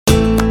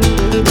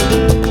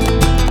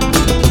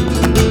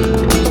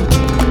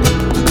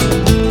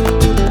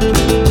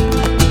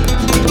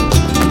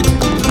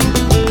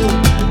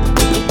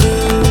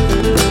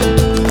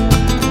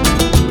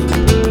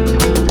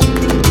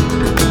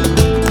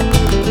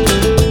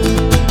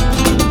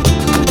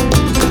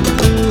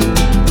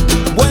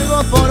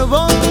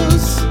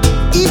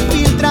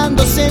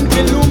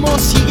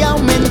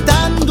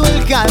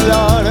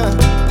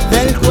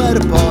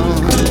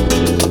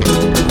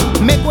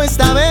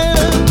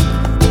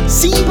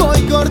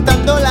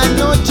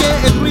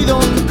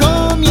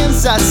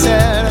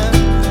hacer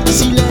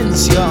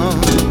silencio.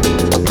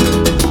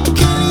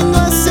 Qué lindo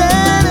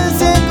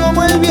hacerse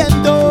como el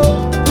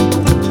viento,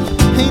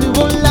 ir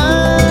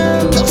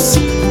volando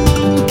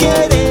sin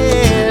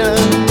querer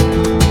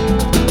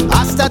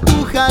hasta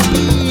tu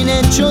jardín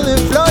hecho de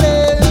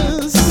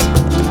flores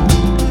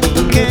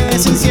que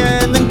se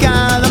encienden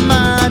cada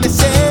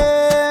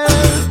amanecer.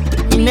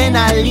 Mi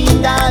nena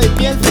linda de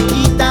piel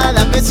fresquita,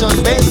 dame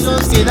esos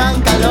besos que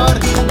dan calor.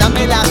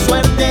 Dame la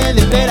suerte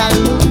de ver al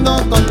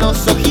mundo con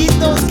los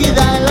ojitos que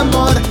da el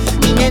amor.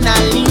 Mi nena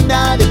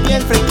linda de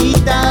piel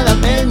fresquita,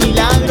 dame el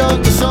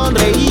milagro que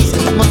sonreís.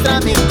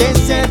 Mostrame de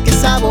cerca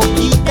esa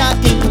boquita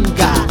que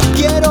nunca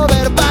quiero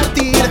ver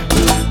partir.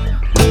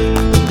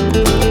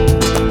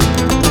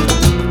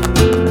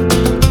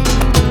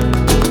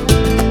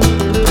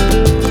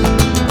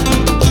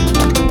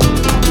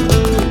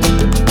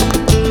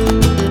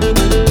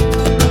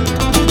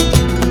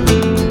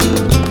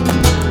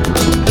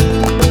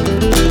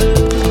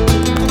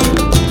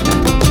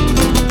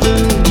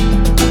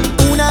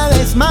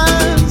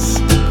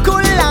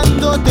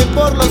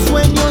 Por los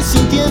sueños,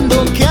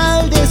 sintiendo que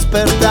al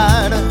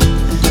despertar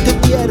te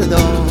pierdo.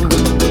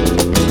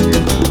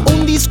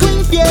 Un disco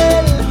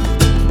infiel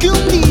que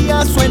un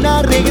día suena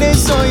a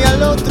regreso y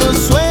al otro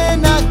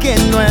suena que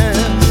no es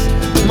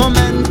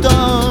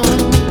momento.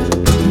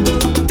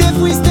 Te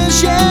fuiste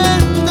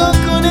yendo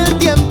con el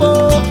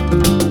tiempo,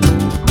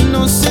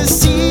 no sé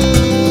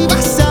si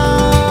vas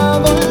a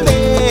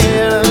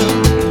volver.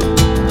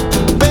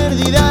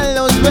 Perdida en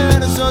los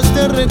versos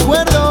te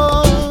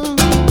recuerdo,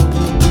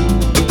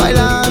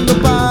 bailando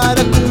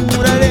para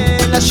curar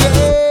el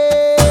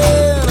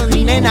ayer.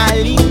 Mi nena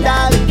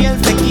linda de piel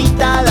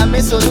fresquita, dame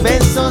esos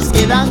besos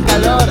que dan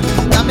calor.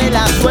 Dame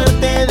la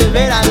suerte de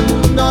ver al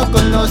mundo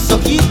con los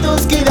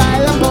ojitos que da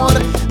el amor.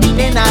 Mi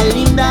nena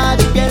linda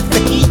de piel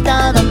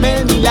fresquita, dame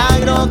el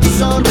milagro que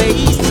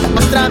sonreís.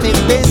 Muéstrame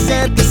de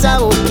cerca esa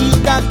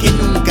boquita que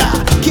nunca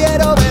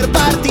quiero ver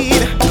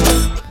partir.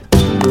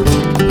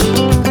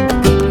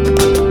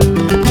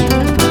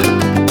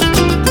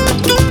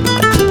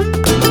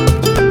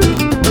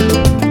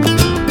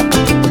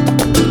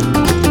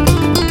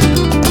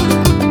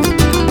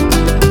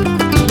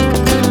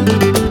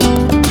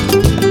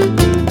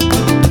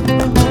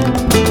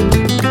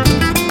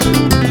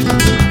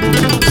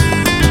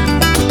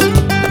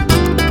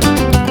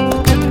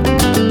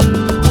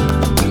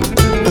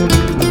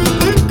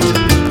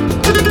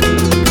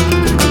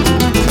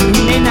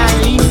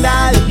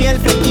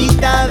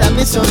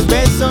 Esos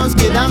besos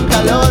que dan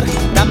calor,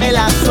 dame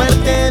la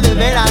suerte de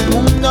ver al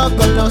mundo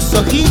con los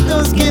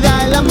ojitos que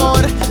da el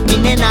amor. Mi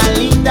nena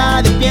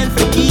linda de piel